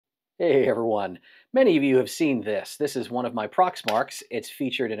Hey everyone, many of you have seen this. This is one of my Proxmarks. It's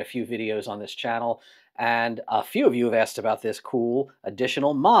featured in a few videos on this channel, and a few of you have asked about this cool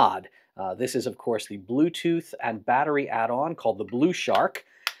additional mod. This is of course the Bluetooth and battery add-on called the Blueshark.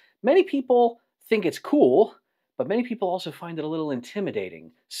 Many people think it's cool, but many people also find it a little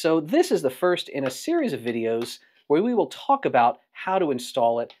intimidating. So this is the first in a series of videos where we will talk about how to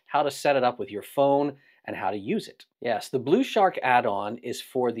install it, how to set it up with your phone, and how to use it. Yes, the Blueshark add-on is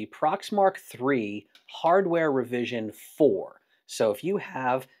for the Proxmark3 hardware revision 4. So if you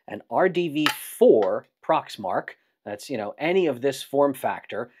have an RDV4 Proxmark, that's any of this form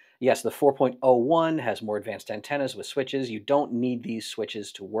factor. Yes, the 4.01 has more advanced antennas with switches. You don't need these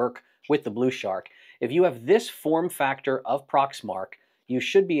switches to work with the Blueshark. If you have this form factor of Proxmark, you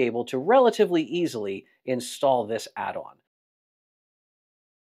should be able to relatively easily install this add-on.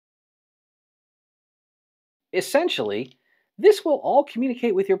 Essentially, this will all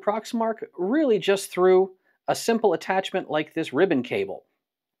communicate with your Proxmark really just through a simple attachment like this ribbon cable.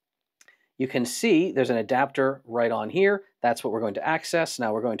 You can see there's an adapter right on here. That's what we're going to access.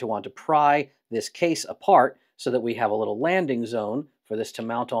 Now we're going to want to pry this case apart so that we have a little landing zone for this to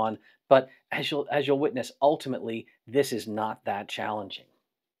mount on. But as you'll witness, ultimately, this is not that challenging.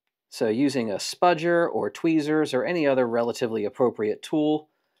 So using a spudger or tweezers or any other relatively appropriate tool,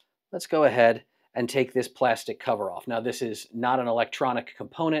 let's go ahead and take this plastic cover off. Now this is not an electronic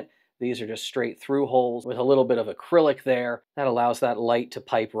component. These are just straight through holes with a little bit of acrylic there that allows that light to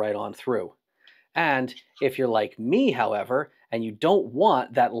pipe right on through. And if you're like me, however, and you don't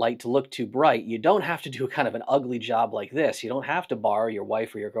want that light to look too bright, you don't have to do kind of an ugly job like this. You don't have to borrow your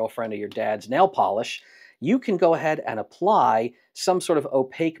wife or your girlfriend or your dad's nail polish. You can go ahead and apply some sort of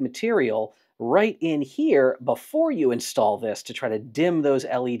opaque material right in here before you install this to try to dim those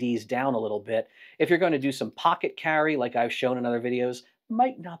LEDs down a little bit. If you're going to do some pocket carry like I've shown in other videos,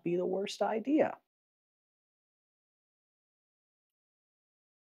 might not be the worst idea.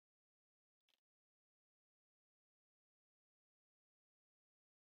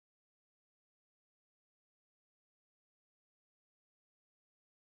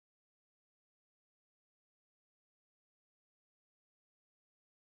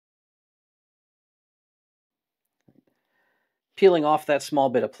 Peeling off that small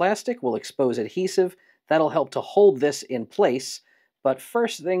bit of plastic will expose adhesive. That'll help to hold this in place. But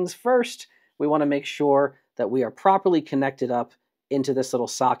first things first, we want to make sure that we are properly connected up into this little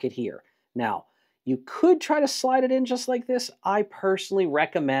socket here. Now, you could try to slide it in just like this. I personally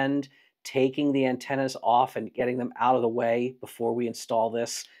recommend taking the antennas off and getting them out of the way before we install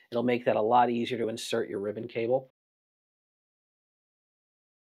this. It'll make that a lot easier to insert your ribbon cable.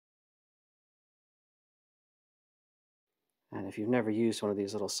 And if you've never used one of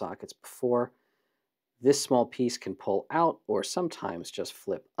these little sockets before, this small piece can pull out or sometimes just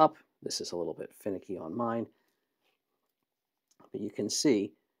flip up. This is a little bit finicky on mine. But you can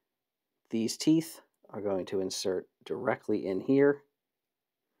see these teeth are going to insert directly in here.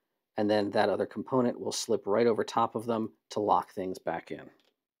 And then that other component will slip right over top of them to lock things back in.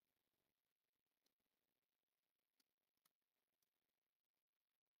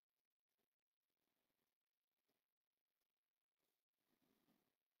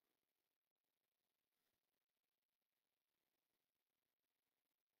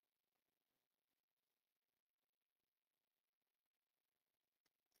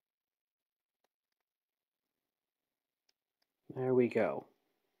 There we go.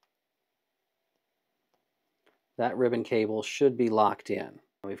 That ribbon cable should be locked in.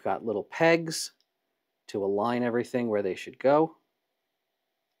 We've got little pegs to align everything where they should go.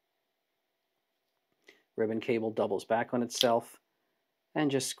 Ribbon cable doubles back on itself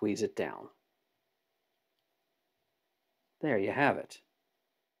and just squeeze it down. There you have it.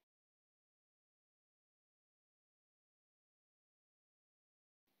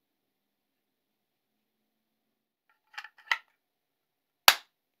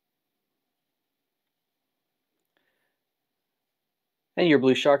 And your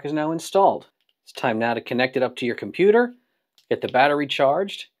Blueshark is now installed. It's time now to connect it up to your computer, get the battery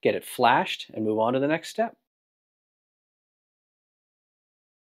charged, get it flashed, and move on to the next step.